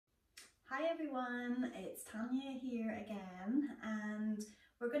Hi everyone, it's Tanya here again, and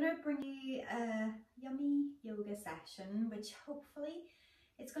we're going to bring you a yummy yoga session which hopefully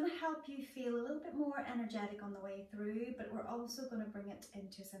it's going to help you feel a little bit more energetic on the way through, but we're also going to bring it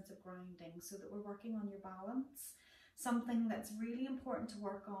into a sense of grounding so that we're working on your balance, something that's really important to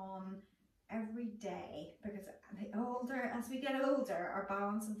work on every day, because as we get older, our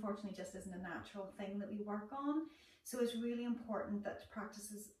balance unfortunately just isn't a natural thing that we work on. So it's really important that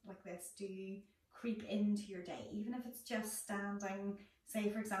practices like this do creep into your day, even if it's just standing, say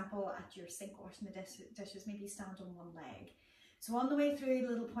for example at your sink washing the dishes, maybe stand on one leg. So on the way through, the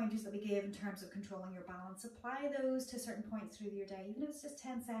little pointers that we give in terms of controlling your balance, apply those to certain points through your day, even if it's just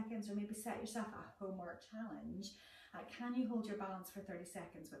 10 seconds, or maybe set yourself a homework challenge. Can you hold your balance for 30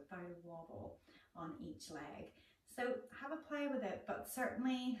 seconds without a wobble on each leg? So have a play with it, but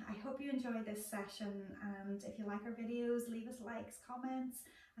certainly I hope you enjoy this session, and if you like our videos, leave us likes, comments,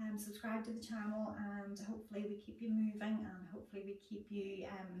 subscribe to the channel, and hopefully we keep you moving, and hopefully we keep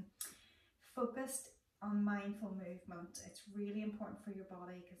you focused on mindful movement. It's really important for your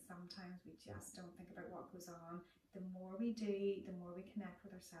body, because sometimes we just don't think about what goes on. The more we do, the more we connect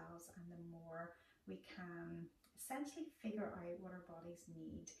with ourselves, and the more we can essentially figure out what our bodies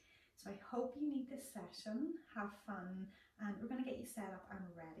need. So I hope you need this session, have fun, and we're going to get you set up and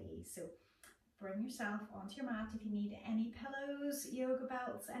ready. So bring yourself onto your mat. If you need any pillows, yoga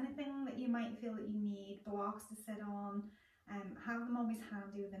belts, anything that you might feel that you need, blocks to sit on, have them always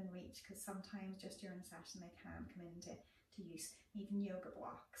handy within reach, because sometimes just during a session they can come into use, even yoga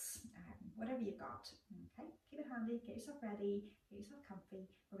blocks, whatever you've got. Okay, keep it handy, get yourself ready, get yourself comfy.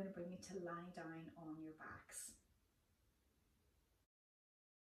 We're going to bring you to lie down on your backs.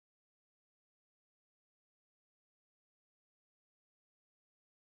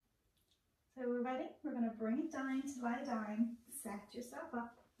 So we're ready, we're going to bring it down to lie down, set yourself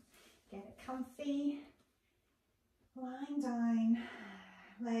up, get it comfy, lying down,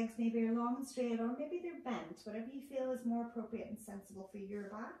 legs maybe are long and straight, or maybe they're bent, whatever you feel is more appropriate and sensible for your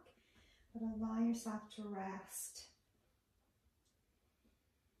back, but allow yourself to rest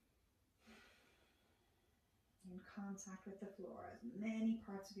in contact with the floor, as many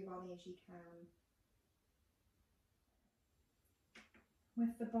parts of your body as you can,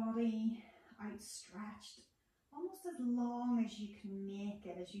 with the body outstretched almost as long as you can make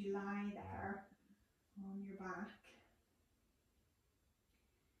it as you lie there on your back,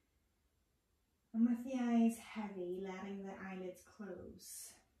 and with the eyes heavy, letting the eyelids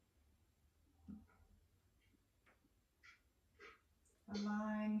close,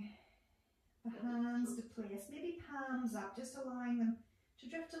 allowing the hands to place, maybe palms up, just allowing them to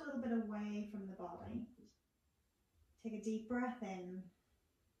drift a little bit away from the body. Take a deep breath in,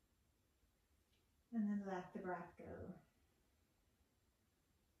 and then let the breath go.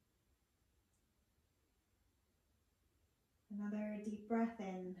 Another deep breath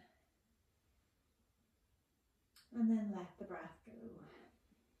in, and then let the breath go.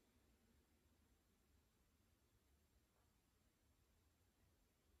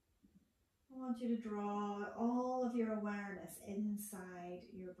 I want you to draw all of your awareness inside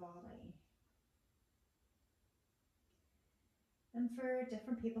your body. And for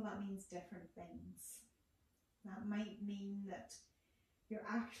different people that means different things. That might mean that you're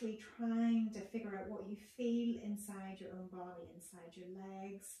actually trying to figure out what you feel inside your own body, inside your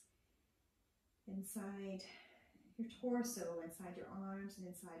legs, inside your torso, inside your arms, and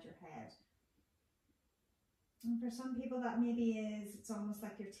inside your head. And for some people that maybe it's almost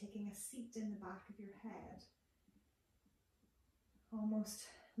like you're taking a seat in the back of your head, almost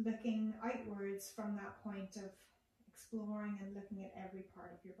looking outwards from that point of exploring and looking at every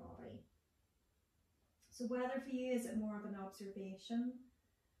part of your body. So whether for you, is it more of an observation,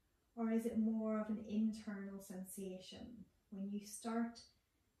 or is it more of an internal sensation when you start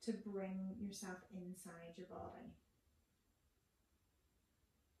to bring yourself inside your body?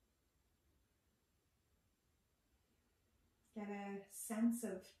 Get a sense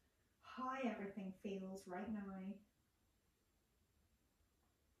of how everything feels right now.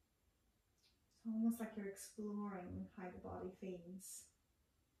 It's almost like you're exploring how the body feels.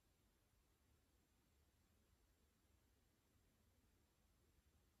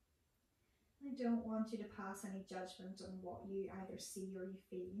 I don't want you to pass any judgment on what you either see or you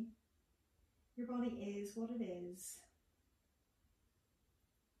feel. Your body is what it is.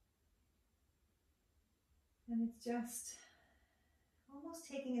 And it's just almost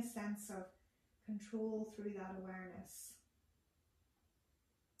taking a sense of control through that awareness.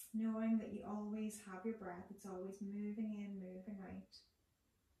 Knowing that you always have your breath, it's always moving in, moving out.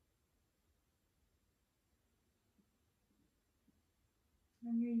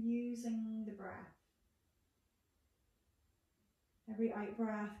 And you're using the breath. Every out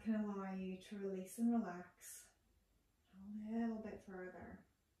breath can allow you to release and relax a little bit further.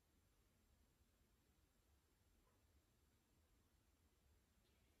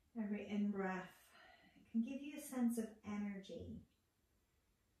 Every in-breath can give you a sense of energy.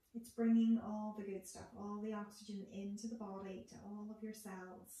 It's bringing all the good stuff, all the oxygen into the body, to all of your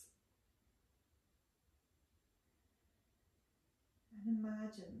cells. And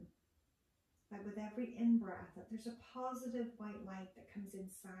imagine that with every in-breath, that there's a positive white light that comes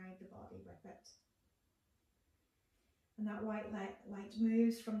inside the body with it. And that white light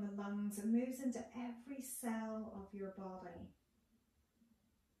moves from the lungs and moves into every cell of your body.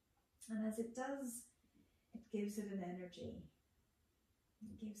 And as it does, it gives it an energy.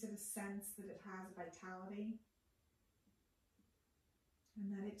 It gives it a sense that it has vitality.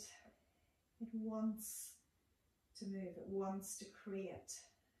 And that it wants to move, it wants to create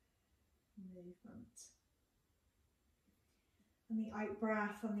movement. And the out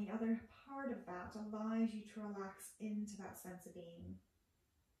breath on the other part of that allows you to relax into that sense of being.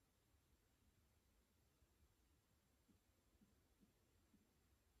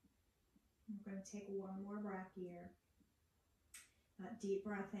 We're going to take one more breath here. That deep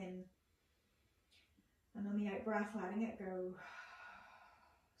breath in, and on the out breath letting it go,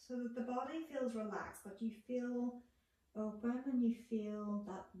 so that the body feels relaxed, but you feel open and you feel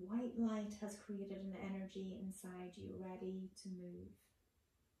that white light has created an energy inside you ready to move.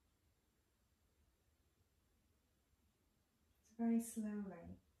 So very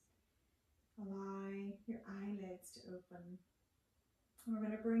slowly allow your eyelids to open. And we're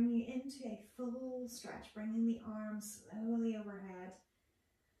going to bring you into a full stretch, bringing the arms slowly overhead,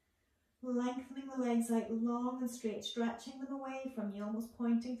 lengthening the legs out long and straight, stretching them away from you, almost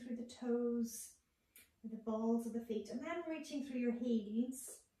pointing through the toes, the balls of the feet, and then reaching through your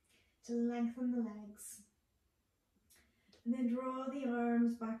heels to lengthen the legs. And then draw the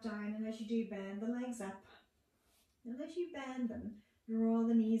arms back down, and as you do, bend the legs up. And as you bend them, draw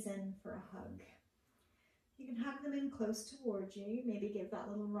the knees in for a hug. You can hug them in close towards you, maybe give that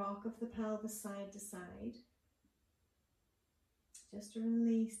little rock of the pelvis side to side, just to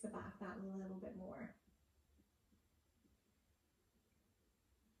release the back that little bit more.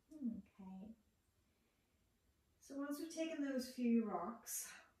 Okay. So once we've taken those few rocks,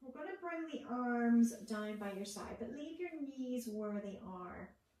 we're going to bring the arms down by your side, but leave your knees where they are.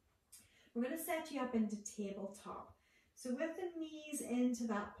 We're going to set you up into tabletop. So with the knees into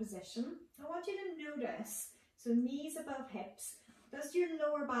that position, I want you to notice, so knees above hips, does your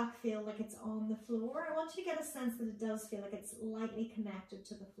lower back feel like it's on the floor? I want you to get a sense that it does feel like it's lightly connected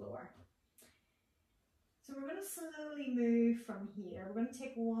to the floor. So we're going to slowly move from here. We're going to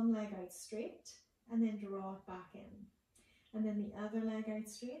take one leg out straight and then draw it back in. And then the other leg out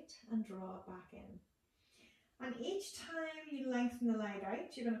straight and draw it back in. And each time you lengthen the leg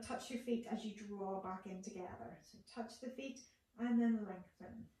out, you're going to touch your feet as you draw back in together. So touch the feet and then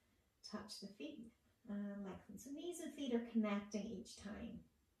lengthen. Touch the feet and lengthen. So knees and feet are connecting each time.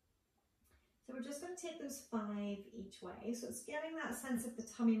 So we're just going to take those 5 each way. So it's getting that sense of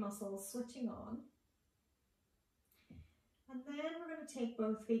the tummy muscles switching on. And then we're going to take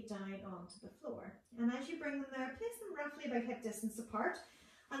both feet down onto the floor. And as you bring them there, place them roughly about hip distance apart.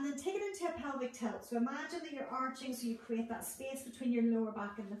 And then take it into a pelvic tilt. So imagine that you're arching, so you create that space between your lower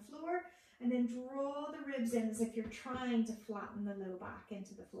back and the floor. And then draw the ribs in as if you're trying to flatten the low back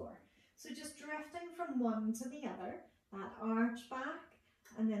into the floor. So just drifting from one to the other, that arch back,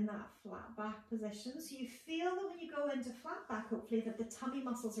 and then that flat back position. So you feel that when you go into flat back, hopefully, that the tummy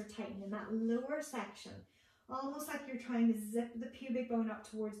muscles are tightening in that lower section. Almost like you're trying to zip the pubic bone up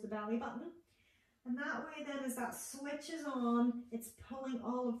towards the belly button. And that way then, as that switches on, it's pulling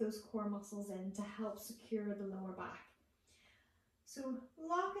all of those core muscles in to help secure the lower back. So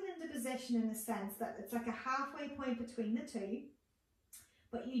lock it into position in a sense that it's like a halfway point between the two,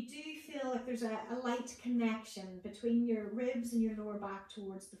 but you do feel like there's a light connection between your ribs and your lower back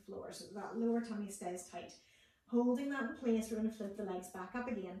towards the floor, so that lower tummy stays tight. Holding that in place, we're going to flip the legs back up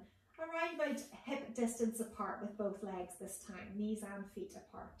again, around about hip distance apart with both legs this time, knees and feet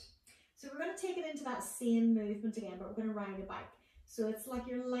apart. So we're going to take it into that same movement again, but we're going to ride a bike. So it's like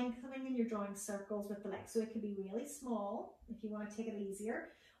you're lengthening and you're drawing circles with the legs. So it could be really small if you want to take it easier,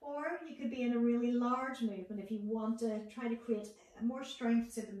 or you could be in a really large movement if you want to try to create more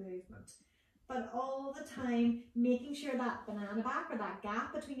strength to the movement. But all the time, making sure that banana back or that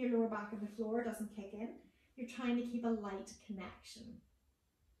gap between your lower back and the floor doesn't kick in. You're trying to keep a light connection.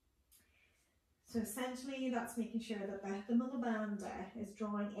 So essentially that's making sure that the Mula Bandha is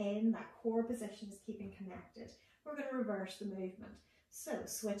drawing in, that core position is keeping connected. We're going to reverse the movement. So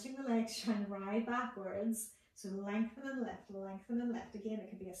switching the legs, trying to ride backwards. So lengthen and lift, lengthen and lift. Again, it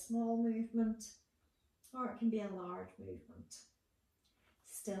can be a small movement or it can be a large movement.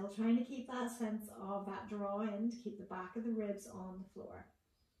 Still trying to keep that sense of that draw in to keep the back of the ribs on the floor.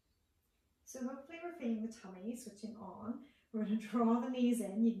 So hopefully we're feeling the tummy switching on. We're going to draw the knees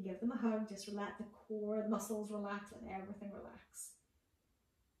in. You can give them a hug, just let the core, the muscles relax, let everything relax.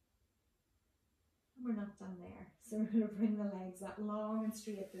 And we're not done there. So we're going to bring the legs up long and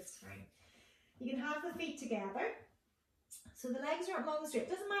straight this time. You can have the feet together. So the legs are up long and straight. It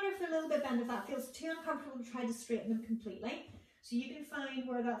doesn't matter if they're a little bit bent, if that feels too uncomfortable to try to straighten them completely. So you can find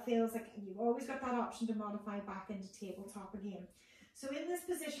where that feels like you've always got that option to modify back into tabletop again. So in this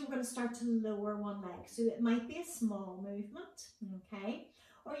position, we're going to start to lower one leg. So it might be a small movement, okay?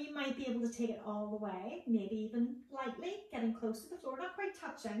 Or you might be able to take it all the way, maybe even lightly, getting close to the floor, not quite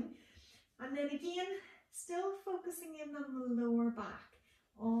touching. And then again, still focusing in on the lower back,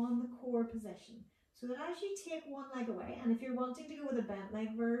 on the core position. So that as you take one leg away, and if you're wanting to go with a bent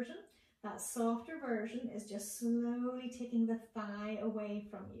leg version, that softer version is just slowly taking the thigh away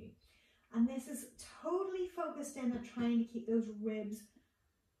from you. And this is totally focused in at trying to keep those ribs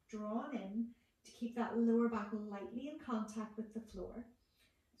drawn in, to keep that lower back lightly in contact with the floor.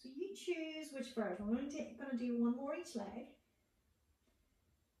 So you choose which version. We're going to do one more each leg.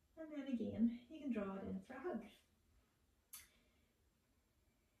 And then again, you can draw it in for a hug.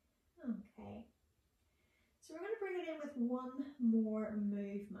 Okay. So we're going to bring it in with one more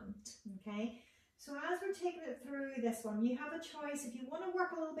movement, okay? So as we're taking it through this one, you have a choice. If you want to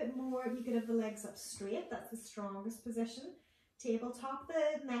work a little bit more, you could have the legs up straight. That's the strongest position. Tabletop,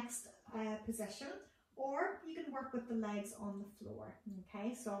 the next position. Or you can work with the legs on the floor,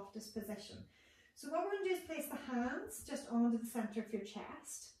 okay? Softest position. So what we're going to do is place the hands just onto the center of your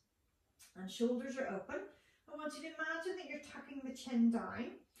chest. And shoulders are open. I want you to imagine that you're tucking the chin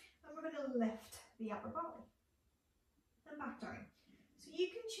down. And we're going to lift the upper body. And back down. So you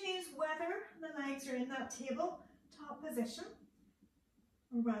can choose whether the legs are in that tabletop position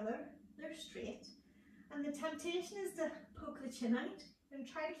or whether they're straight. And the temptation is to poke the chin out and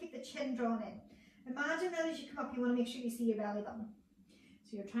try to keep the chin drawn in. Imagine that as you come up, you want to make sure you see your belly button.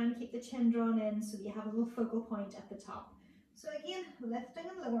 So you're trying to keep the chin drawn in so that you have a little focal point at the top. So again, lifting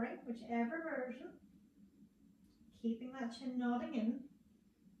and lowering, whichever version. Keeping that chin nodding in.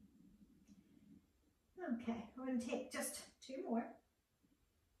 Okay, we're going to take just two more.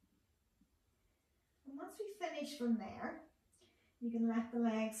 And once we finish from there, you can let the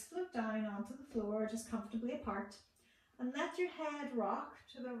legs float down onto the floor, just comfortably apart, and let your head rock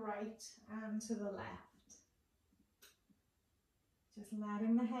to the right and to the left. Just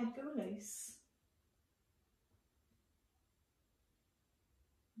letting the head go loose.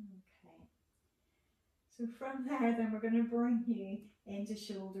 Okay. So from there, then we're going to bring you into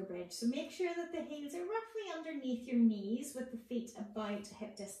shoulder bridge. So make sure that the heels are roughly underneath your knees with the feet about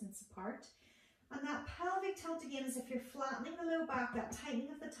hip distance apart. And that pelvic tilt again is if you're flattening the low back, that tightening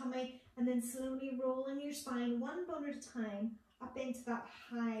of the tummy, and then slowly rolling your spine one bone at a time up into that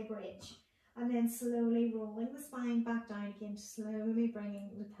high bridge. And then slowly rolling the spine back down again, slowly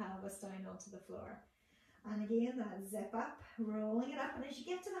bringing the pelvis down onto the floor. And again, that zip up, rolling it up. And as you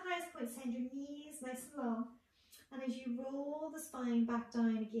get to the highest point, send your knees nice and long. And as you roll the spine back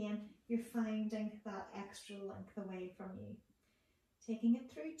down again, you're finding that extra length away from you. Taking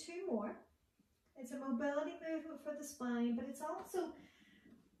it through two more. It's a mobility movement for the spine, but it's also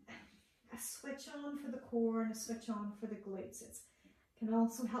a switch on for the core and a switch on for the glutes. It can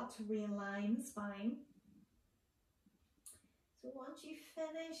also help to realign the spine. So once you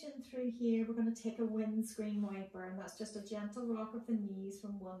finish in through here, we're going to take a windscreen wiper, and that's just a gentle rock of the knees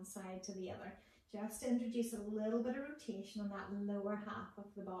from one side to the other, just to introduce a little bit of rotation on that lower half of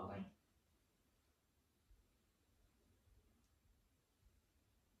the body.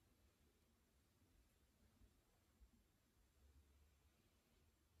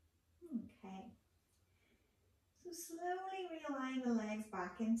 Okay, so slowly realign the legs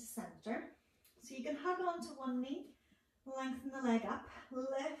back into center. So you can hug onto one knee, lengthen the leg up,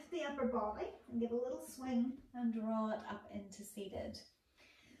 lift the upper body and give a little swing and draw it up into seated.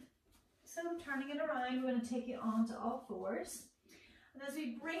 So turning it around, we're going to take you onto all fours. And as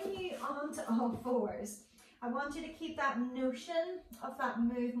we bring you onto all fours, I want you to keep that notion of that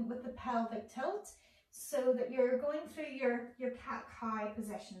movement with the pelvic tilt so that you're going through your cat-cow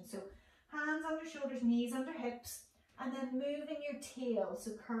position. So hands under shoulders, knees under hips, and then moving your tail.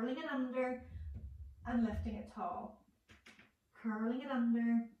 So curling it under and lifting it tall. Curling it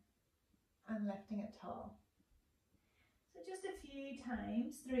under and lifting it tall. So just a few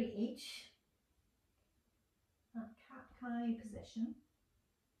times through each. That cat high position.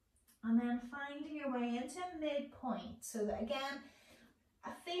 And then finding your way into a midpoint. So that again,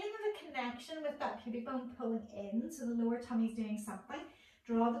 a feeling of a connection with that pubic bone pulling in. So the lower tummy's doing something.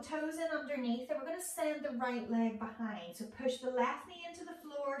 Draw the toes in underneath, and we're going to send the right leg behind. So push the left knee into the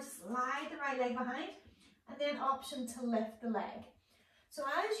floor, slide the right leg behind, and then option to lift the leg. So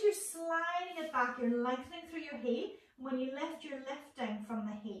as you're sliding it back, you're lengthening through your heel. When you lift, you're lifting from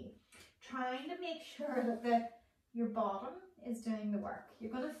the heel, trying to make sure that your bottom is doing the work.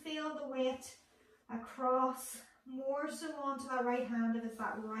 You're going to feel the weight across, more so onto that right hand if it's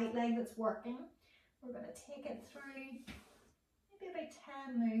that right leg that's working. We're going to take it through maybe about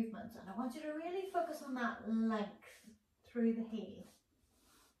 10 movements, and I want you to really focus on that length through the heel.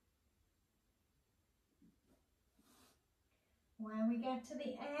 When we get to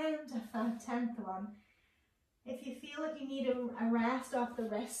the end of that 10th one, if you feel like you need a rest off the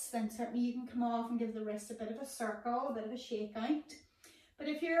wrists, then certainly you can come off and give the wrist a bit of a circle, a bit of a shake out. But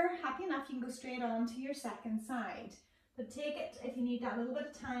if you're happy enough, you can go straight on to your second side. But take it if you need that little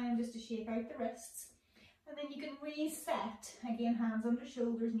bit of time just to shake out the wrists. And then you can reset, again, hands under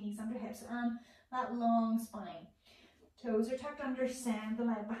shoulders, knees under hips, and that long spine. Toes are tucked under, send the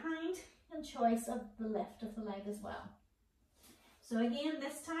leg behind, and choice of the lift of the leg as well. So again,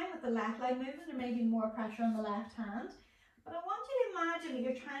 this time with the left leg movement, there may be more pressure on the left hand, but I want you to imagine that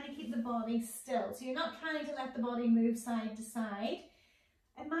you're trying to keep the body still. So you're not trying to let the body move side to side.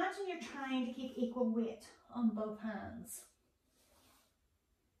 Imagine you're trying to keep equal weight on both hands.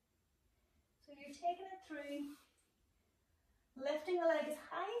 So you're taking it through, lifting the leg as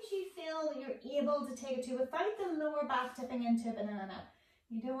high as you feel you're able to take it to without the lower back tipping into a banana.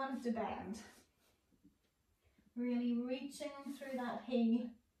 You don't want it to bend. Really reaching through that heel,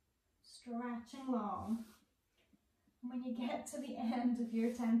 stretching long. And when you get to the end of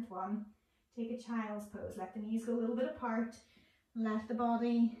your 10th one, take a child's pose. Let the knees go a little bit apart, let the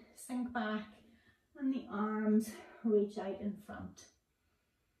body sink back, and the arms reach out in front.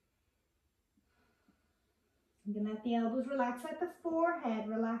 You can let the elbows relax, let the forehead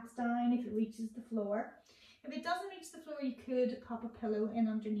relax down if it reaches the floor. If it doesn't reach the floor, you could pop a pillow in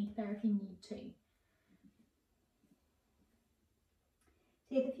underneath there if you need to.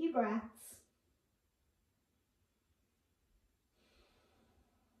 Take a few breaths,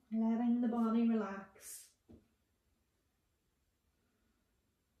 letting the body relax.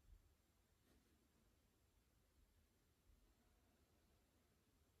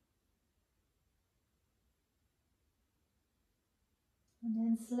 And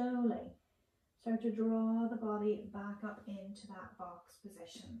then slowly start to draw the body back up into that box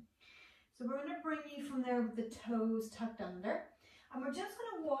position. So we're going to bring you from there with the toes tucked under. And we're just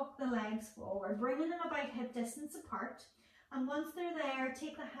going to walk the legs forward, bringing them about hip distance apart. And once they're there,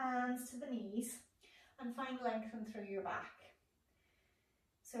 take the hands to the knees and find lengthen through your back.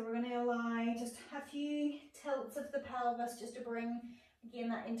 So we're going to allow just a few tilts of the pelvis just to bring, again,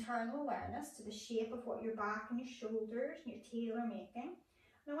 that internal awareness to the shape of what your back and your shoulders and your tail are making.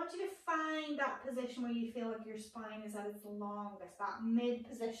 And I want you to find that position where you feel like your spine is at its longest, that mid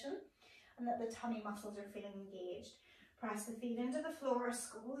position, and that the tummy muscles are feeling engaged. Press the feet into the floor,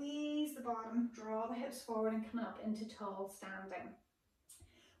 squeeze the bottom, draw the hips forward and come up into tall standing.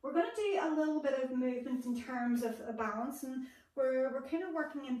 We're going to do a little bit of movement in terms of a balance, and we're kind of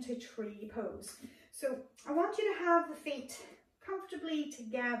working into tree pose. So I want you to have the feet comfortably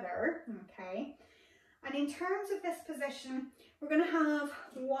together, okay? And in terms of this position, we're going to have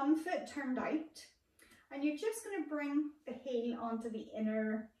one foot turned out, and you're just going to bring the heel onto the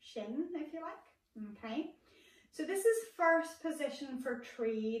inner shin, if you like, okay? So this is first position for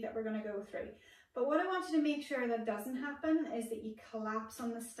tree that we're going to go through. But what I want you to make sure that doesn't happen is that you collapse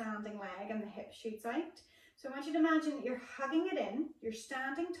on the standing leg and the hip shoots out. So I want you to imagine that you're hugging it in, you're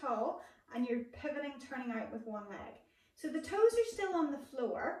standing tall, and you're pivoting, turning out with one leg. So the toes are still on the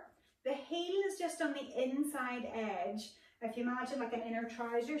floor. The heel is just on the inside edge. If you imagine like an inner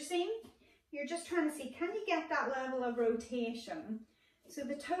trouser seam, you're just trying to see, can you get that level of rotation? So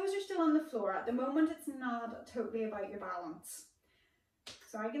the toes are still on the floor. At the moment, it's not totally about your balance.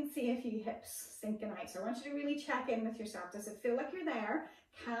 So I can see a few hips sinking out. So I want you to really check in with yourself. Does it feel like you're there?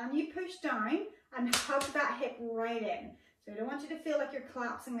 Can you push down and hug that hip right in? So I don't want you to feel like you're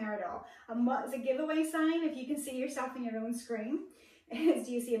collapsing there at all. And what is a giveaway sign, if you can see yourself in your own screen, is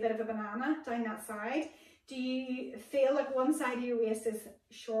do you see a bit of a banana down that side? Do you feel like one side of your waist is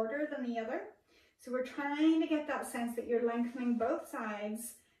shorter than the other? So we're trying to get that sense that you're lengthening both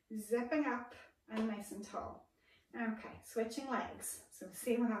sides, zipping up and nice and tall. Okay, switching legs. So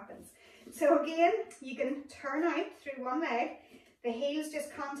see what happens. So again, you can turn out through one leg. The heel's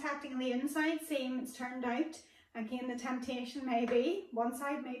just contacting the inside seam, it's turned out, Again, the temptation may be one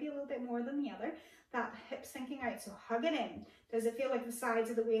side, maybe a little bit more than the other. That hip sinking out, so hug it in. Does it feel like the sides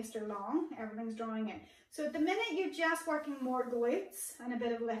of the waist are long? Everything's drawing in. So at the minute, you're just working more glutes and a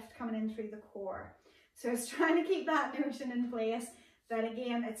bit of lift coming in through the core. So it's trying to keep that notion in place that,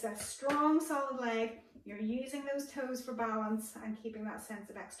 again, it's a strong, solid leg. You're using those toes for balance and keeping that sense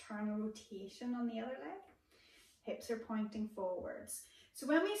of external rotation on the other leg. Hips are pointing forwards. So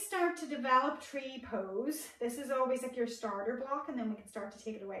when we start to develop tree pose, this is always like your starter block, and then we can start to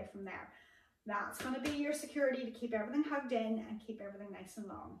take it away from there. That's going to be your security to keep everything hugged in and keep everything nice and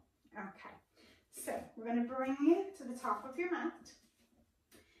long. Okay, so we're going to bring you to the top of your mat.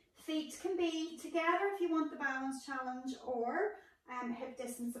 Feet can be together if you want the balance challenge, or hip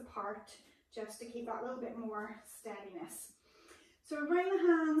distance apart, just to keep that little bit more steadiness. So bring the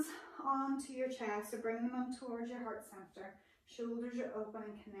hands onto your chest, so bring them on towards your heart center. Shoulders are open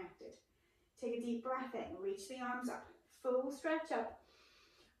and connected. Take a deep breath in, reach the arms up, full stretch up.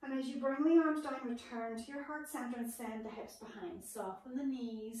 And as you bring the arms down, return to your heart center and send the hips behind. Soften the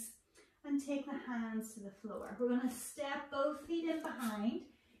knees and take the hands to the floor. We're going to step both feet in behind,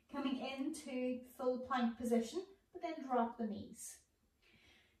 coming into full plank position, but then drop the knees.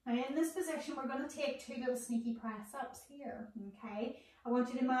 Now in this position, we're going to take 2 little sneaky press ups here, okay? I want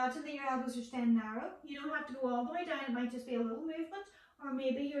you to imagine that your elbows are staying narrow. You don't have to go all the way down. It might just be a little movement, or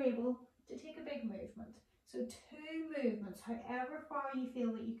maybe you're able to take a big movement. So 2 movements, however far you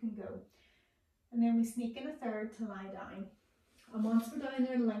feel that you can go. And then we sneak in a third to lie down. And once we're down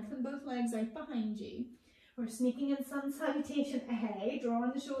there, lengthen both legs out behind you. We're sneaking in sun salutation ahead,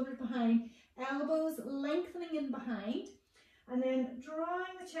 drawing the shoulders behind, elbows lengthening in behind, and then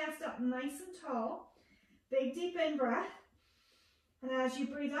drawing the chest up nice and tall. Big deep in breath. And as you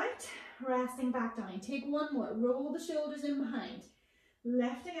breathe out, resting back down. Take 1 more, roll the shoulders in behind.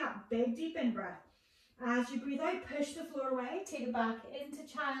 Lifting up, big deep in breath. As you breathe out, push the floor away, take it back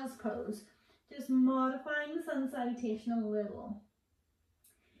into child's pose. Just modifying the sun salutation a little.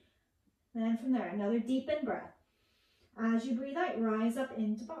 Then from there, another deep in breath. As you breathe out, rise up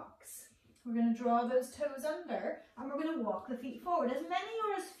into box. We're going to draw those toes under and we're going to walk the feet forward. As many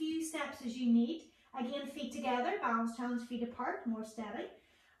or as few steps as you need. Again, feet together, balance challenge, feet apart, more steady.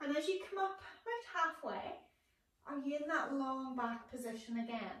 And as you come up about halfway, are you in that long back position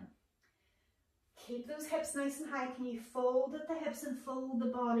again? Keep those hips nice and high. Can you fold at the hips and fold the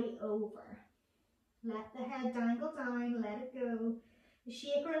body over? Let the head dangle down, let it go. A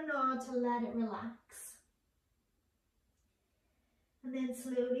shake or a nod to let it relax. And then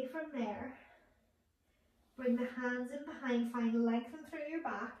slowly from there, bring the hands in behind, find lengthen through your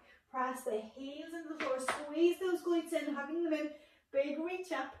back. Press the heels into the floor, squeeze those glutes in, hugging them in, big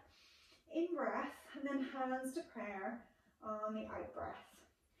reach up, in breath, and then hands to prayer on the out breath.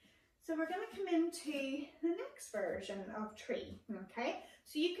 So we're going to come into the next version of tree, okay?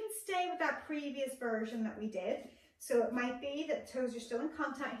 So you can stay with that previous version that we did. So it might be that toes are still in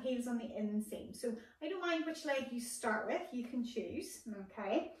contact, heels on the inseam. So I don't mind which leg you start with, you can choose,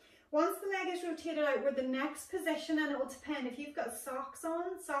 okay? Once the leg is rotated outward, the next position, and it will depend if you've got socks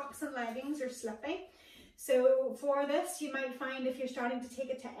on, socks and leggings are slipping. So for this, you might find if you're starting to take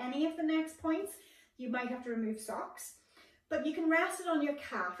it to any of the next points, you might have to remove socks. But you can rest it on your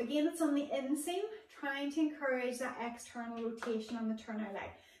calf. Again, it's on the inseam, trying to encourage that external rotation on the turnout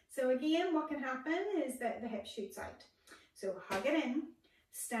leg. So again, what can happen is that the hip shoots out. So hug it in,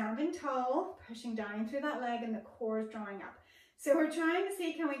 standing tall, pushing down through that leg, and the core is drawing up. So we're trying to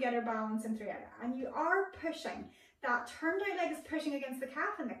see, can we get our balance in through it? And you are pushing. That turned out leg is pushing against the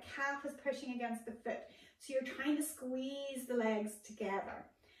calf and the calf is pushing against the foot. So you're trying to squeeze the legs together.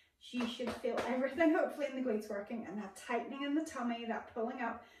 You should feel everything hopefully in the glutes working, and that tightening in the tummy, that pulling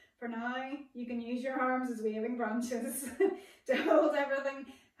up. For now, you can use your arms as waving branches to hold everything,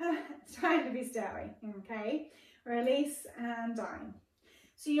 trying to be steady, okay? Release and down.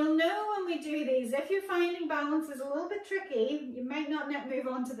 So you'll know when we do these, if you're finding balance is a little bit tricky, you might not move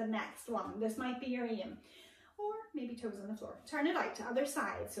on to the next one. This might be your aim. Or maybe toes on the floor. Turn it out to other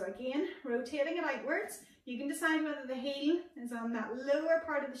side. So again, rotating it outwards. You can decide whether the heel is on that lower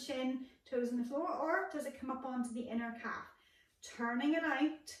part of the shin, toes on the floor, or does it come up onto the inner calf. Turning it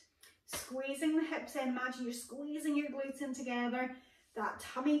out, squeezing the hips in. Imagine you're squeezing your glutes in together. That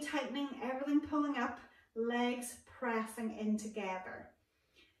tummy tightening, everything pulling up, legs pressing in together.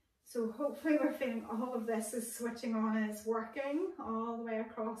 So hopefully we're feeling all of this is switching on and it's working all the way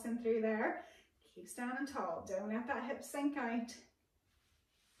across and through there. Keep standing tall, don't let that hip sink out.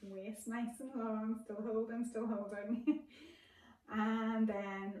 Waist nice and long, still holding, and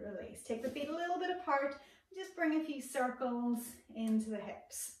then release. Take the feet a little bit apart, just bring a few circles into the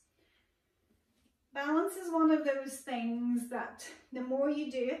hips. Balance is one of those things that the more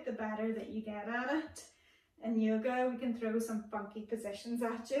you do it, the better that you get at it. In yoga, we can throw some funky positions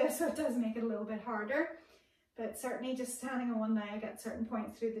at you, so it does make it a little bit harder. But certainly just standing on one leg at certain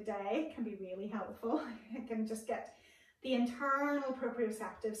points through the day can be really helpful. It can just get the internal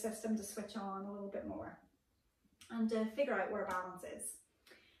proprioceptive system to switch on a little bit more and figure out where balance is.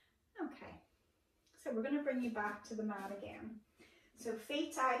 Okay, so we're going to bring you back to the mat again. So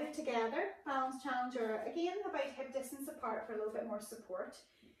feet either together, balance challenge, or again about hip distance apart for a little bit more support.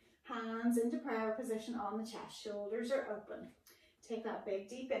 Hands into prayer position on the chest, shoulders are open. Take that big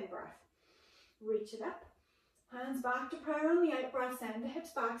deep in breath. Reach it up. Hands back to prayer on the out breath, send the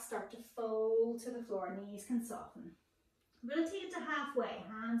hips back, start to fold to the floor, knees can soften. We're going to take it to halfway,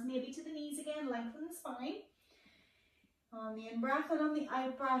 hands maybe to the knees again, lengthen the spine. On the in breath and on the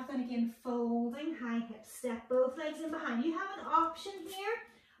out breath, and again folding, high hips, step both legs in behind. You have an option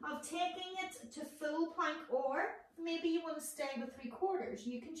here of taking it to full plank, or maybe you want to stay with 3/4,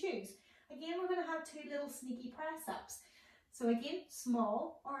 you can choose. Again, we're going to have 2 little sneaky press ups. So again,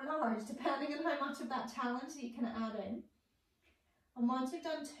 small or large, depending on how much of that talent you can add in. And once we've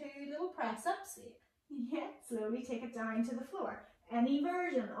done 2 little press ups, slowly take it down to the floor. Any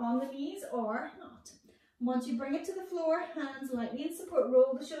version, on the knees or not. Once you bring it to the floor, hands lightly in support,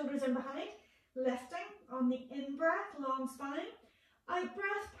 roll the shoulders in behind, lifting on the in-breath, long spine,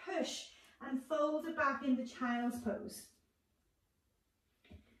 out-breath, push, and fold it back into child's pose.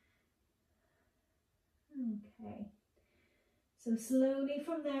 Okay, so slowly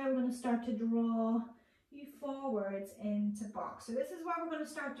from there, we're going to start to draw you forwards into box. So this is where we're going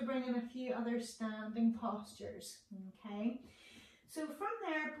to start to bring in a few other standing postures, okay? So from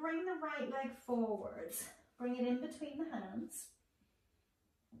there, bring the right leg forwards. Bring it in between the hands.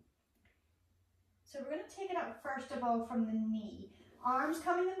 So we're going to take it up first of all from the knee. Arms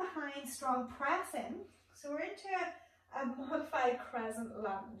coming in behind, strong press in. So we're into a modified crescent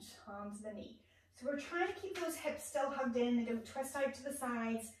lunge onto the knee. So we're trying to keep those hips still hugged in. They don't twist out to the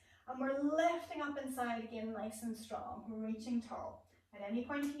sides. And we're lifting up inside again, nice and strong. We're reaching tall. At any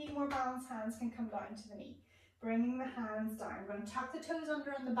point you need more balance, hands can come down to the knee. Bringing the hands down. We're going to tuck the toes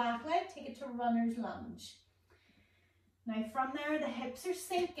under on the back leg, take it to runner's lunge. Now from there, the hips are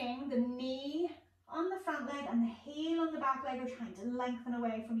sinking, the knee on the front leg and the heel on the back leg are trying to lengthen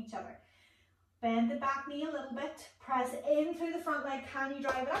away from each other. Bend the back knee a little bit, press in through the front leg. Can you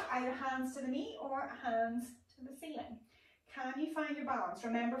drive it up? Either hands to the knee or hands to the ceiling. Can you find your balance?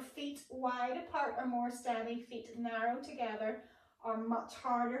 Remember, feet wide apart are more steady, feet narrow together are much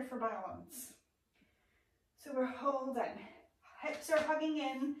harder for balance. So we're holding, hips are hugging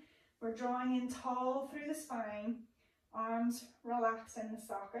in, we're drawing in tall through the spine, arms relax in the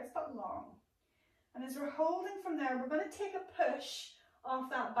sockets but long. And as we're holding from there, we're going to take a push off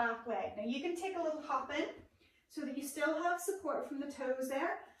that back leg. Now you can take a little hop in so that you still have support from the toes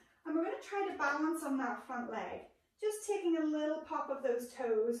there. And we're going to try to balance on that front leg. Just taking a little pop of those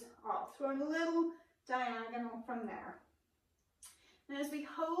toes off, throwing a little diagonal from there. And as we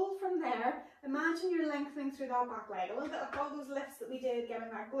hold from there, imagine you're lengthening through that back leg. A little bit of all those lifts that we did, getting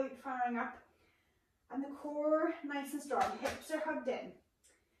that glute firing up. And the core nice and strong, hips are hugged in.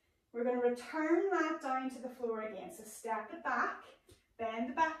 We're going to return that down to the floor again. So step it back, bend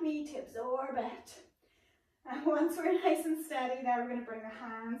the back knee to absorb it. And once we're nice and steady there, we're going to bring the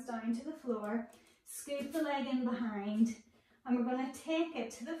hands down to the floor, scoop the leg in behind, and we're going to take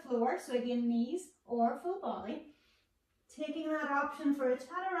it to the floor. So again, knees or full body. Taking that option for a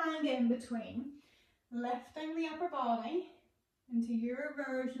chaturanga in between, lifting the upper body into your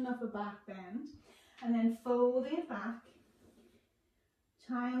version of a back bend, and then folding it back,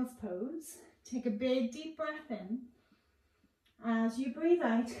 child's pose. Take a big deep breath in. As you breathe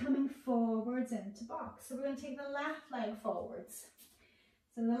out, coming forwards into box. So we're going to take the left leg forwards.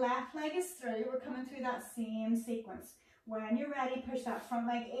 So the left leg is through, we're coming through that same sequence. When you're ready, push that front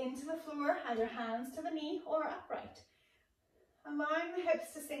leg into the floor, either hands to the knee or upright. Allowing the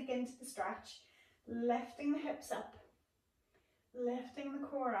hips to sink into the stretch, lifting the hips up, lifting the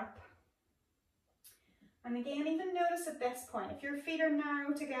core up. And again, even notice at this point, if your feet are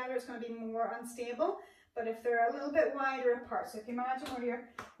narrow together, it's going to be more unstable, but if they're a little bit wider apart, so if you imagine where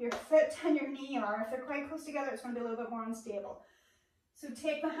your foot and your knee are, if they're quite close together, it's going to be a little bit more unstable. So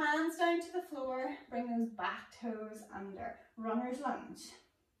take the hands down to the floor, bring those back toes under, runner's lunge.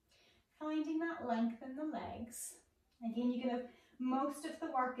 Finding that length in the legs. Again, you can have most of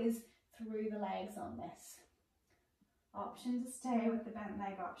the work is through the legs on this. Option to stay with the bent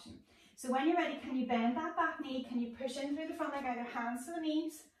leg option. So when you're ready, can you bend that back knee? Can you push in through the front leg, either hands to the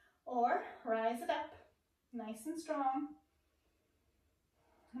knees or rise it up, nice and strong.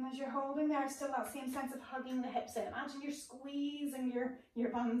 And as you're holding there, still that same sense of hugging the hips in. Imagine you're squeezing your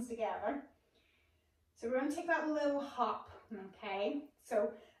buns together. So we're going to take that little hop, okay?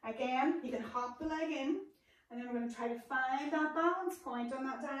 So again, you can hop the leg in, and then we're going to try to find that balance point on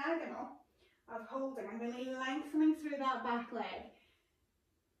that diagonal of holding and really lengthening through that back leg.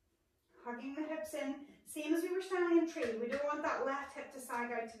 Hugging the hips in, same as we were standing in tree. We don't want that left hip to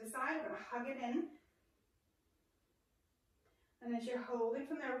sag out to the side. We're going to hug it in. And as you're holding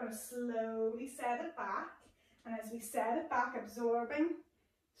from there, we're going to slowly set it back. And as we set it back, absorbing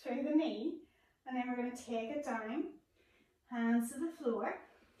through the knee. And then we're going to take it down, hands to the floor,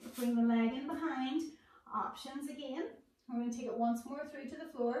 bring the leg in behind. Options again. We're going to take it once more through to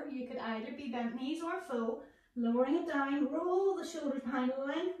the floor. You could either be bent knees or full, lowering it down, roll the shoulders behind,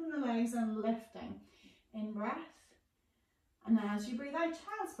 lengthen the legs and lifting. In breath. And as you breathe out,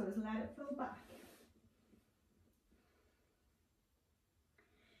 child's pose, let it flow back.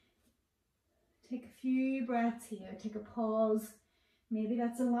 Take a few breaths here, take a pause. Maybe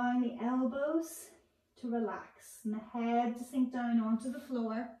that's allowing the elbows to relax and the head to sink down onto the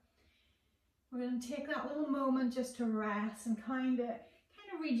floor. We're going to take that little moment just to rest and kind of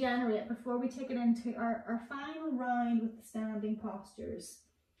regenerate before we take it into our final round with the standing postures.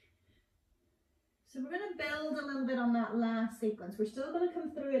 So we're going to build a little bit on that last sequence. We're still going to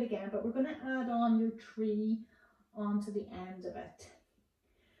come through it again, but we're going to add on your tree onto the end of it.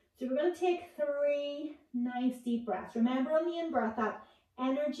 So we're going to take 3 nice deep breaths. Remember on the in-breath, that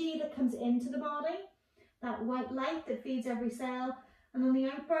energy that comes into the body, that white light that feeds every cell. And on the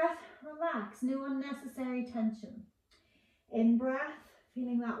out-breath, relax, no unnecessary tension. In-breath,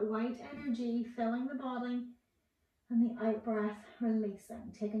 feeling that white energy filling the body. And the out-breath,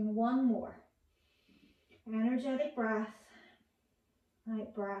 releasing. Taking 1 more. Energetic breath,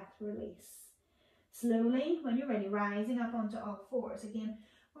 out-breath, release. Slowly, when you're ready, rising up onto all fours. Again,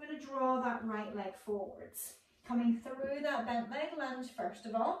 we're going to draw that right leg forwards. Coming through that bent leg lunge first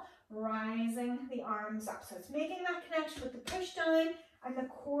of all, rising the arms up. So it's making that connection with the push down and the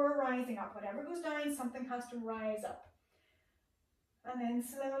core rising up. Whatever goes down, something has to rise up. And then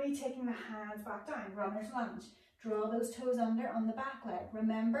slowly taking the hands back down, runner's lunge. Draw those toes under on the back leg.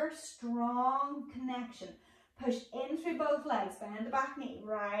 Remember, strong connection. Push in through both legs, bend the back knee,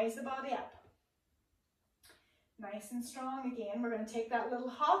 rise the body up. Nice and strong again. We're going to take that little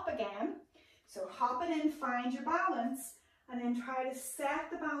hop again. So hop it in, find your balance, and then try to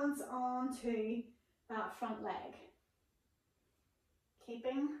set the balance onto that front leg.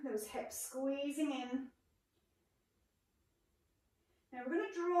 Keeping those hips squeezing in. Now we're going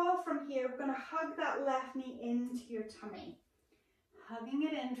to draw from here. We're going to hug that left knee into your tummy. Hugging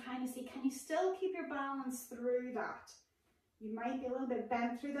it in, trying to see, can you still keep your balance through that? You might be a little bit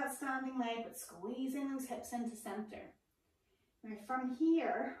bent through that standing leg, but squeezing those hips into center. Now from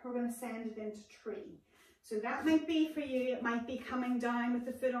here, we're going to send it into tree. So that might be for you, it might be coming down with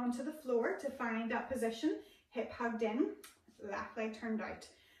the foot onto the floor to find that position. Hip hugged in, left leg turned out.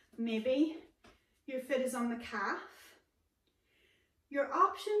 Maybe your foot is on the calf. Your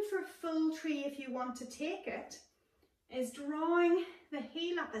option for full tree, if you want to take it, is drawing the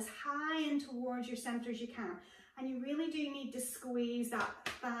heel up as high in towards your center as you can. And you really do need to squeeze that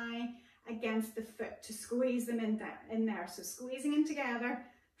thigh against the foot to squeeze them in there. So squeezing in together,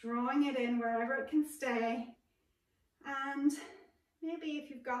 drawing it in wherever it can stay. And maybe if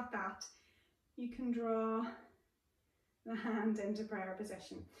you've got that, you can draw the hand into prayer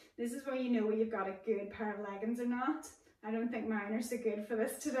position. This is where you know whether you've got a good pair of leggings or not. I don't think mine are so good for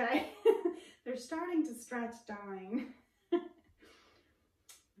this today. They're starting to stretch down.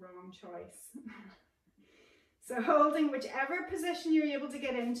 Wrong choice. So holding whichever position you're able to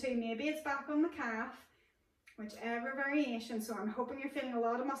get into, maybe it's back on the calf, whichever variation. So I'm hoping you're feeling a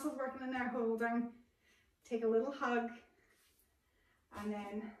lot of muscles working in there holding. Take a little hug and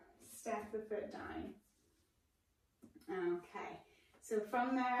then step the foot down. Okay, so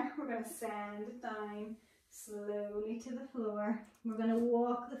from there we're going to send it down slowly to the floor. We're going to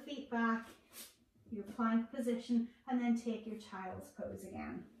walk the feet back, your plank position, and then take your child's pose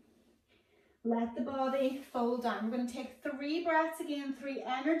again. Let the body fold down. We're going to take 3 breaths again, 3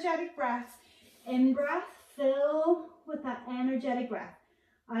 energetic breaths. In breath, fill with that energetic breath.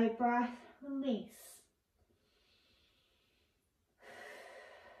 Out breath, release.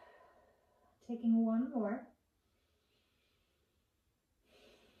 Taking 1 more.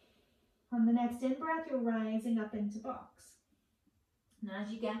 On the next in-breath, you're rising up into box. And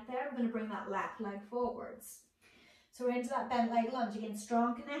as you get there, we're going to bring that left leg forwards. So we're into that bent leg lunge. Again,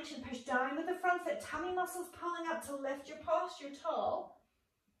 strong connection. Push down with the front foot. Tummy muscles pulling up to lift your posture tall.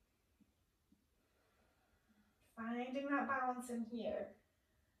 Finding that balance in here.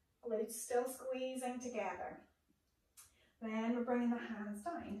 Glutes still squeezing together. Then we're bringing the hands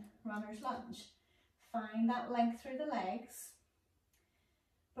down, runner's lunge. Find that length through the legs.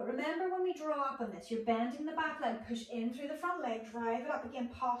 But remember, when we draw up on this, you're bending the back leg, push in through the front leg, drive it up again,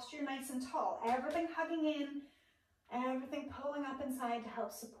 posture nice and tall. Everything hugging in, everything pulling up inside to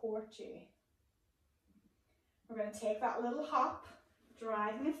help support you. We're going to take that little hop,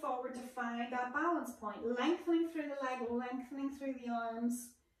 driving it forward to find that balance point, lengthening through the leg, lengthening through the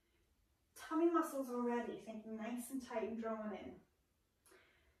arms. Tummy muscles already, thinking nice and tight and drawn in.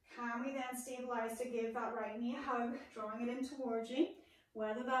 Can we then stabilize to give that right knee a hug, drawing it in towards you?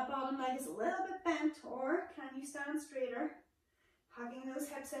 Whether that bottom leg is a little bit bent, or can you stand straighter, hugging those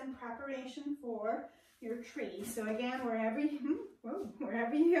hips in preparation for your tree. So again, wherever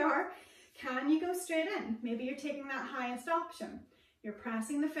you are, can you go straight in? Maybe you're taking that highest option. You're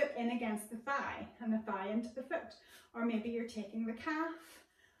pressing the foot in against the thigh and the thigh into the foot. Or maybe you're taking the calf,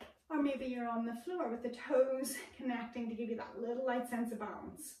 or maybe you're on the floor with the toes connecting to give you that little light sense of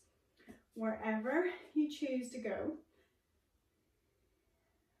balance. Wherever you choose to go,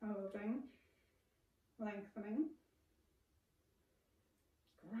 holding, lengthening,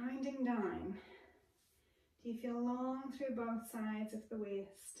 grinding down. Do you feel long through both sides of the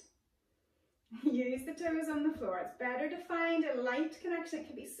waist? Use the toes on the floor. It's better to find a light connection. It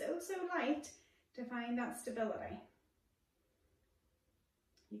can be so light to find that stability.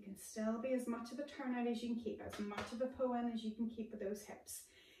 You can still be as much of a turnout as you can keep, as much of a pull in as you can keep with those hips.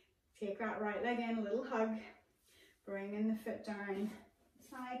 Take that right leg in, a little hug, bringing the foot down,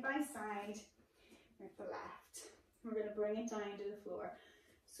 side by side with the left. We're going to bring it down to the floor.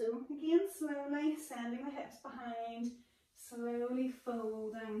 So again, slowly sending the hips behind, slowly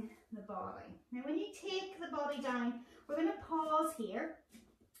folding the body. Now when you take the body down, we're going to pause here.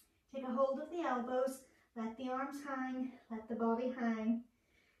 Take a hold of the elbows, let the arms hang, let the body hang.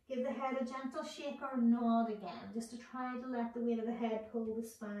 Give the head a gentle shake or nod again, just to try to let the weight of the head pull the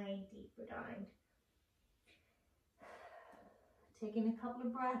spine deeper down. Taking a couple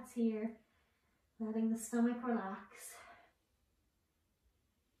of breaths here, letting the stomach relax.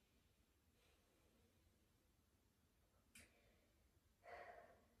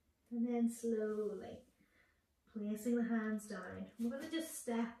 And then slowly placing the hands down. We're going to just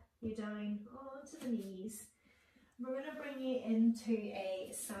step you down onto the knees. We're going to bring you into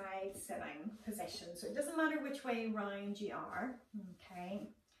a side sitting position. So it doesn't matter which way round you are, okay?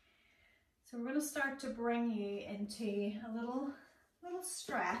 So we're going to start to bring you into a little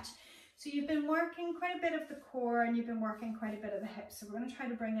stretch. So you've been working quite a bit of the core and you've been working quite a bit of the hips. So we're going to try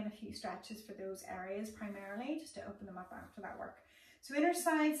to bring in a few stretches for those areas primarily, just to open them up after that work. So in our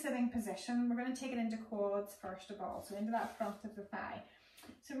side sitting position, we're going to take it into quads first of all, so into that front of the thigh.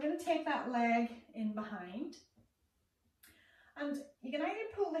 So we're going to take that leg in behind. And you can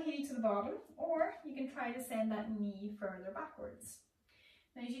either pull the heel to the bottom, or you can try to send that knee further backwards.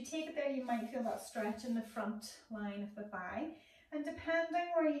 Now as you take it there, you might feel that stretch in the front line of the thigh. And depending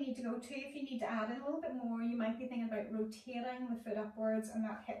where you need to go to, if you need to add in a little bit more, you might be thinking about rotating the foot upwards and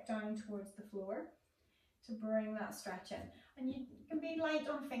that hip down towards the floor to bring that stretch in. And you can be light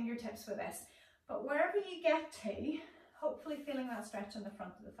on fingertips with this, but wherever you get to, hopefully feeling that stretch in the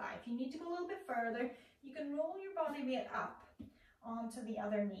front of the thigh. If you need to go a little bit further, you can roll your body weight up onto the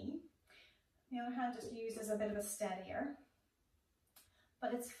other knee. The other hand just used as a bit of a steadier.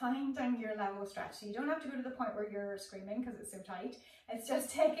 But it's finding your level of stretch. So you don't have to go to the point where you're screaming because it's so tight. It's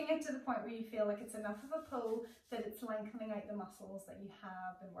just taking it to the point where you feel like it's enough of a pull that it's lengthening out the muscles that you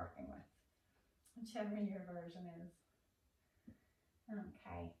have been working with, whichever your version is.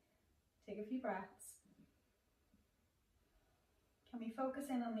 Okay, take a few breaths. Can we focus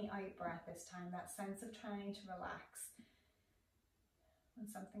in on the out breath this time, that sense of trying to relax? When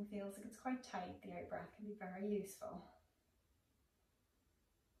something feels like it's quite tight, the out breath can be very useful.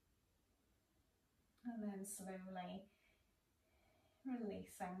 And then slowly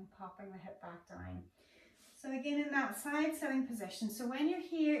releasing, popping the hip back down. So again, in that side sitting position. So when you're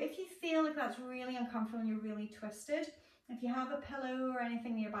here, if you feel like that's really uncomfortable and you're really twisted, if you have a pillow or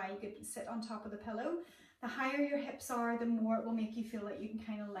anything nearby, you could sit on top of the pillow. The higher your hips are, the more it will make you feel like you can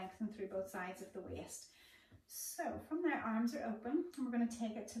kind of lengthen through both sides of the waist. So from there, arms are open, and we're going to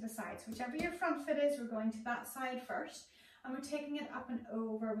take it to the side. So whichever your front foot is, we're going to that side first, and we're taking it up and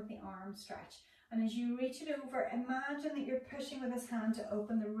over with the arm stretch. And as you reach it over, imagine that you're pushing with this hand to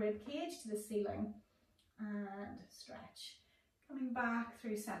open the rib cage to the ceiling. And stretch. Coming back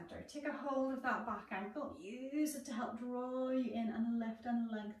through center. Take a hold of that back ankle. Use it to help draw you in and lift and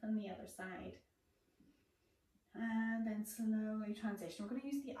lengthen the other side. And then slowly transition. We're going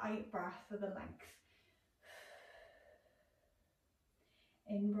to use the out breath for the length.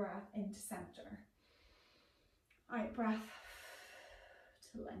 In breath into center. Out breath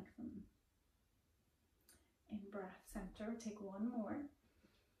to lengthen. In breath, center. Take one more.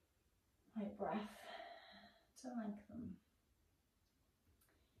 Out breath to lengthen.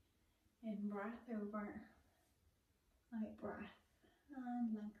 In breath over. Out breath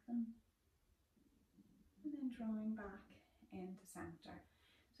and lengthen. And then drawing back into center.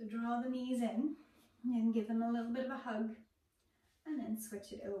 So draw the knees in and give them a little bit of a hug. And then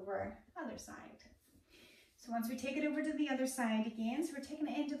switch it over other side. So once we take it over to the other side again, so we're taking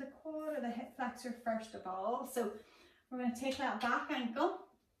it into the quad or the hip flexor first of all. So we're going to take that back ankle,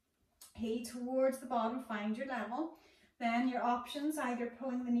 heel towards the bottom, find your level. Then your options, either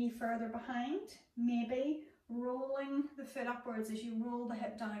pulling the knee further behind, maybe rolling the foot upwards as you roll the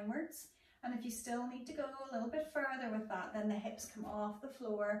hip downwards. And if you still need to go a little bit further with that, then the hips come off the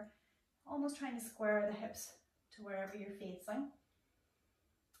floor, almost trying to square the hips to wherever you're facing.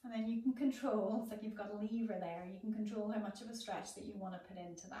 And then you can control, it's like you've got a lever there, you can control how much of a stretch that you want to put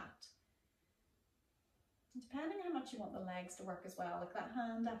into that. Depending on how much you want the legs to work as well, like that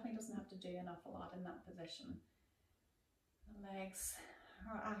hand definitely doesn't have to do an awful lot in that position. The legs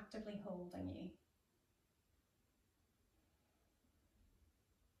are actively holding you.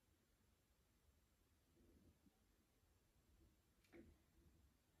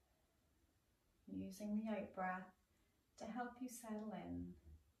 Using the out breath to help you settle in.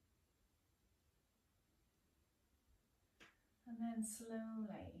 And then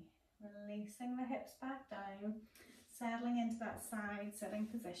slowly releasing the hips back down, settling into that side sitting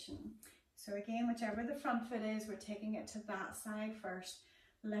position. So again, whichever the front foot is, we're taking it to that side first,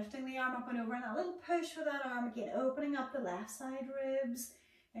 lifting the arm up and over, and that little push with that arm again, opening up the left side ribs.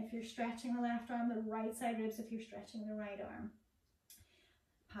 If you're stretching the left arm, the right side ribs if you're stretching the right arm.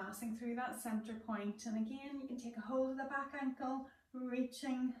 Passing through that center point, and again, you can take a hold of the back ankle,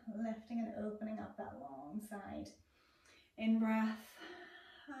 reaching, lifting and opening up that long side. In breath,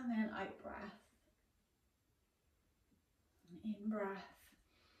 and then out breath. In breath,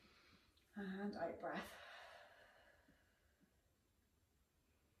 and out breath.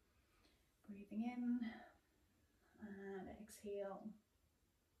 Breathing in, and exhale.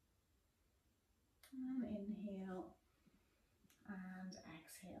 And inhale, and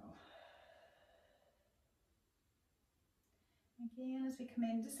exhale. Again, as we come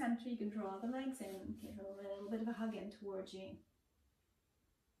into center, you can draw the legs in, give a little bit of a hug in towards you.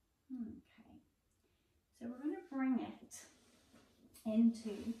 Okay, so we're going to bring it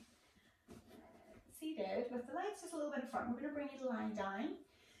into seated with the legs just a little bit in front. We're going to bring you to lie down.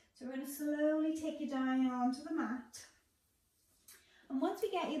 So we're going to slowly take you down onto the mat. And once we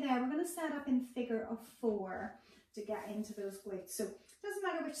get you there, we're going to set up in figure of 4 to get into those glutes. So it doesn't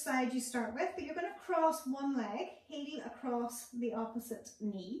matter which side you start with, but you're going to cross one leg, heel across the opposite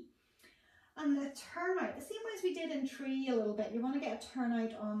knee. And the turnout, the same way as we did in tree a little bit, you want to get a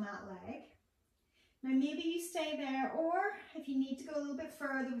turnout on that leg. Now maybe you stay there, or if you need to go a little bit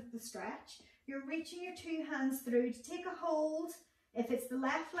further with the stretch, you're reaching your 2 hands through to take a hold. If it's the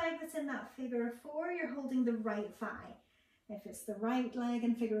left leg that's in that figure of 4, you're holding the right thigh. If it's the right leg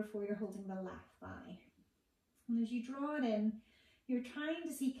in figure of 4, you're holding the left thigh. And as you draw it in, you're trying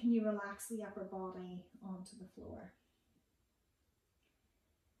to see, can you relax the upper body onto the floor.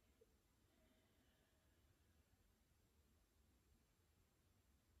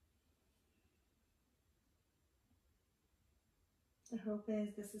 The hope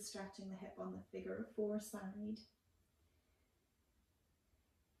is this is stretching the hip on the figure of 4 side.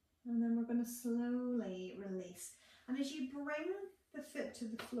 And then we're going to slowly release. And as you bring the foot to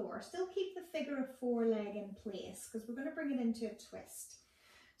the floor, still keep the figure of 4 leg in place, because we're going to bring it into a twist.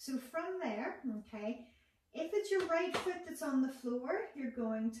 So from there, okay, if it's your right foot that's on the floor, you're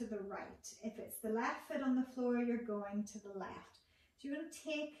going to the right. If it's the left foot on the floor, you're going to the left. So you're going to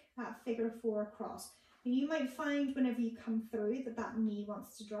take that figure of 4 across. And you might find whenever you come through that that knee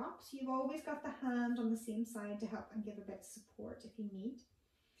wants to drop. So you've always got the hand on the same side to help and give a bit of support if you need.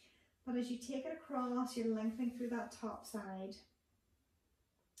 But as you take it across, you're lengthening through that top side.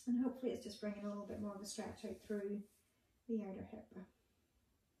 And hopefully it's just bringing a little bit more of a stretch out through the outer hip.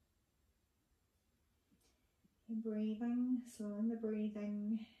 Keep breathing, slowing the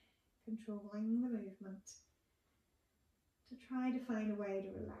breathing, controlling the movement, to try to find a way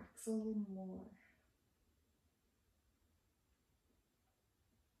to relax a little more.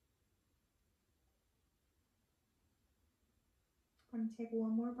 I'm going to take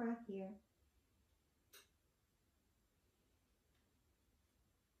one more breath here.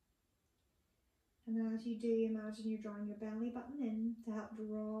 And as you do, imagine you're drawing your belly button in to help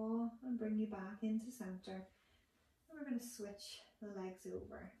draw and bring you back into center. And we're going to switch the legs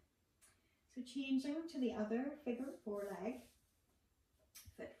over. So changing to the other figure 4 leg,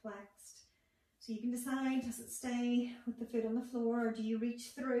 foot flexed. So you can decide, does it stay with the foot on the floor, or do you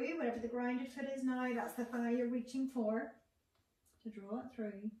reach through? Whatever the grounded foot is now, that's the thigh you're reaching for to draw it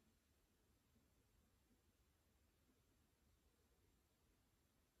through.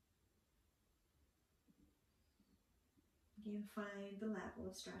 Again, find the level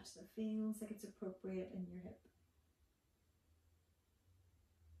of stretch that feels like it's appropriate in your hip.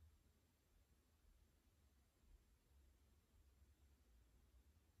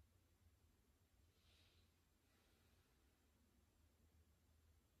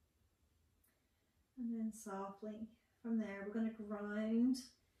 And then softly from there, we're going to ground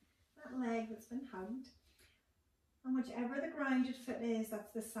that leg that's been hugged. And whichever the grounded foot is,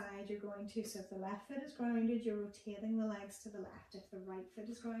 that's the side you're going to. So if the left foot is grounded, you're rotating the legs to the left. If the right foot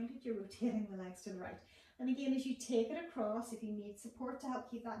is grounded, you're rotating the legs to the right. And again, as you take it across, if you need support to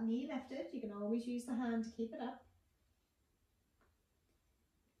help keep that knee lifted, you can always use the hand to keep it up.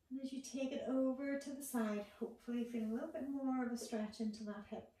 And as you take it over to the side, hopefully feel a little bit more of a stretch into that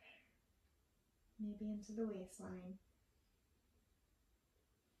hip, maybe into the waistline.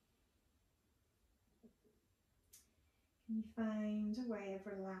 You find a way of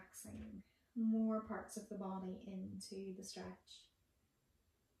relaxing more parts of the body into the stretch.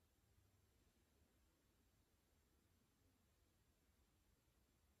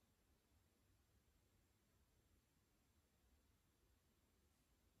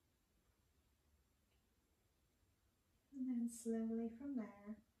 And then slowly from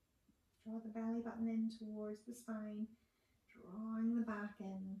there, draw the belly button in towards the spine, drawing the back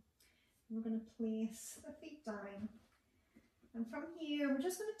in. We're going to place the feet down. And from here, we're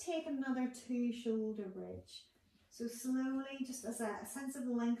just going to take another 2 shoulder bridge. So slowly, just as a sense of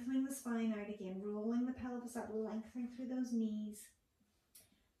lengthening the spine out again, rolling the pelvis up, lengthening through those knees,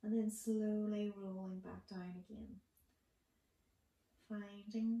 and then slowly rolling back down again.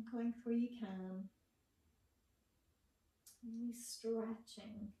 Finding length where you can. Really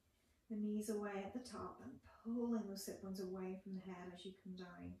stretching the knees away at the top and pulling those sit bones away from the head as you come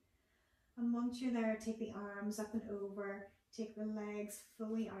down. And once you're there, take the arms up and over. Take the legs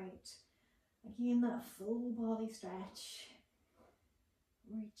fully out. Again, that full body stretch.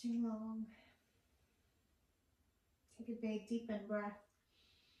 Reaching long. Take a big deep in breath.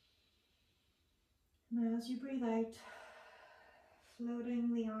 And as you breathe out,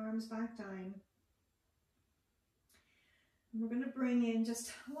 floating the arms back down. And we're going to bring in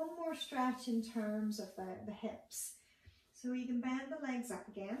just one more stretch in terms of the hips. So you can bend the legs up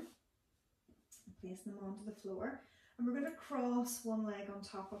again. Place them onto the floor. And we're going to cross one leg on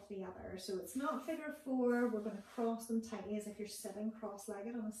top of the other. So it's not figure 4, we're going to cross them tightly as if you're sitting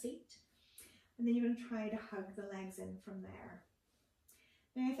cross-legged on a seat. And then you're going to try to hug the legs in from there.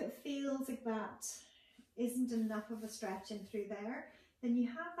 Now if it feels like that isn't enough of a stretch in through there, then you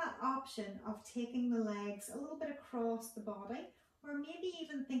have that option of taking the legs a little bit across the body, or maybe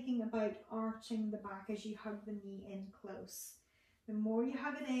even thinking about arching the back as you hug the knee in close. The more you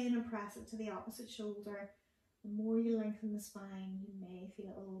hug it in and press it to the opposite shoulder, the more you lengthen the spine, you may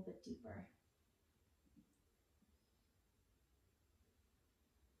feel it a little bit deeper.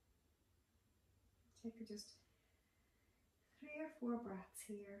 Take just 3 or 4 breaths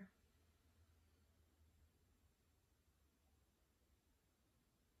here.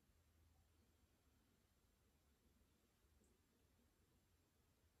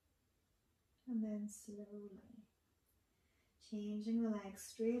 And then slowly changing the legs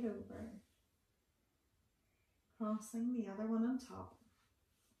straight over. Crossing the other one on top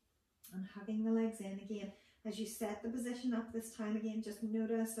and hugging the legs in again. As you set the position up this time again, just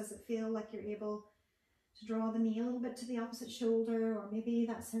notice, does it feel like you're able to draw the knee a little bit to the opposite shoulder, or maybe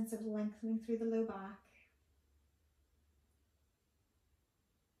that sense of lengthening through the low back.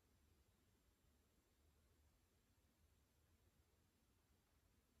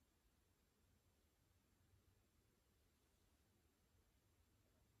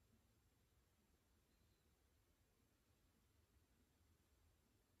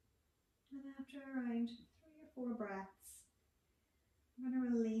 And after around 3 or 4 breaths, I'm going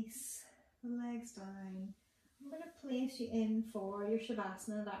to release the legs down. I'm going to place you in for your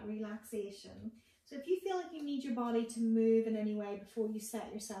Shavasana, that relaxation. So if you feel like you need your body to move in any way before you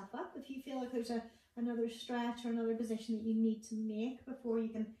set yourself up, if you feel like there's another stretch or another position that you need to make before you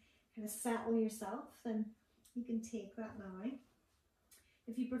can kind of settle yourself, then you can take that now.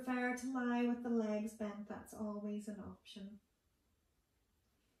 If you prefer to lie with the legs bent, that's always an option.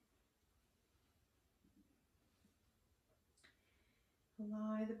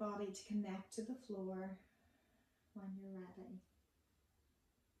 Allow the body to connect to the floor. when you're ready.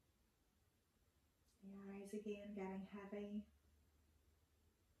 The eyes again getting heavy.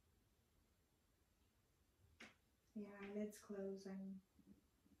 The eyelids closing.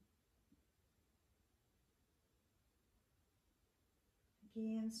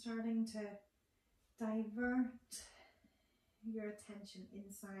 Again, starting to divert your attention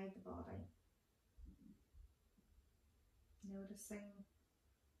inside the body. Noticing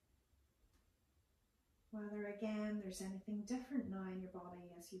whether again there's anything different now in your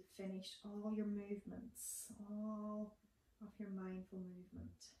body as you've finished all your movements, all of your mindful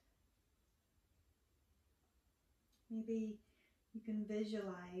movement. Maybe you can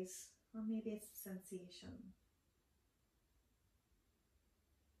visualize, or maybe it's a sensation.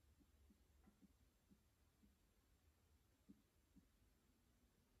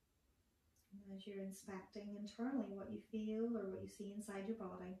 And as you're inspecting internally what you feel or what you see inside your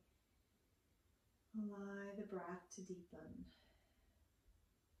body, allow the breath to deepen.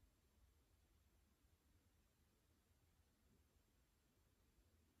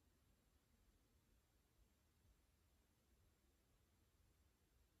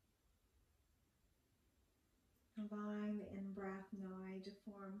 Allowing the in-breath now to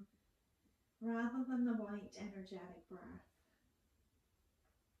form, rather than the white energetic breath,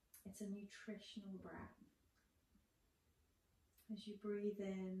 it's a nutritional breath. As you breathe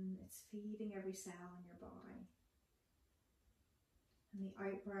in, it's feeding every cell in your body. And the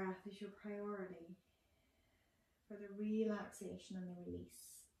out breath is your priority for the relaxation and the release.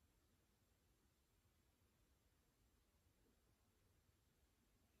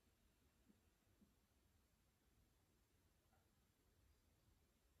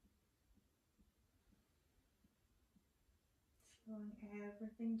 Slowing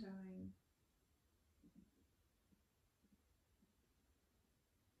everything down.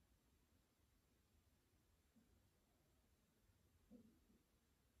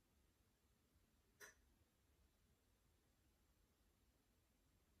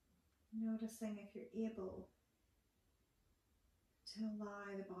 Noticing if you're able to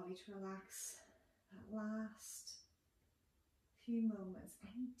allow the body to relax that last few moments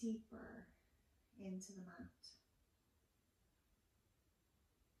any deeper into the mat.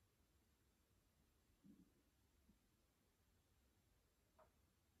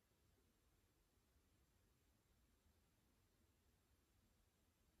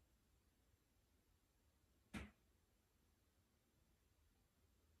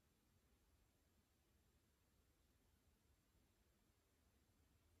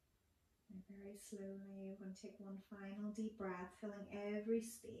 Very slowly, we're going to take one final deep breath, filling every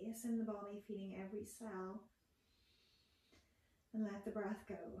space in the body, feeding every cell, and let the breath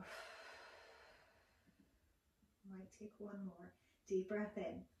go. Might take one more deep breath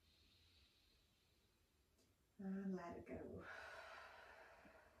in, and let it go.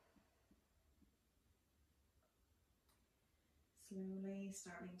 Slowly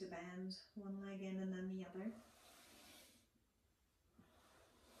starting to bend one leg in and then the other.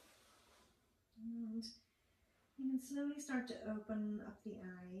 And you can slowly start to open up the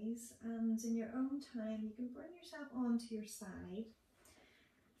eyes, and in your own time you can bring yourself onto your side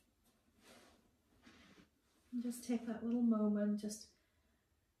and just take that little moment, just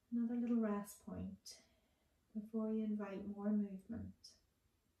another little rest point before you invite more movement.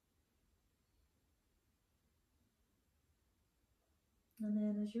 And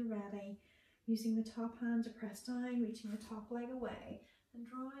then as you're ready, using the top hand to press down, reaching the top leg away, and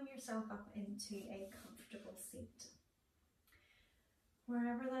drawing yourself up into a comfortable seat.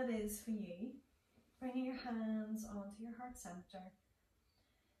 Wherever that is for you, bringing your hands onto your heart center.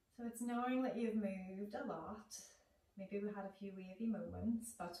 So it's knowing that you've moved a lot. Maybe we had a few wavy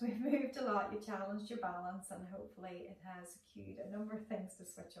moments, but we've moved a lot. You challenged your balance, and hopefully it has cued a number of things to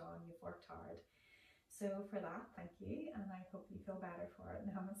switch on. You've worked hard. So for that, thank you, and I hope you feel better for it.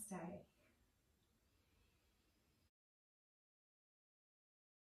 Namaste.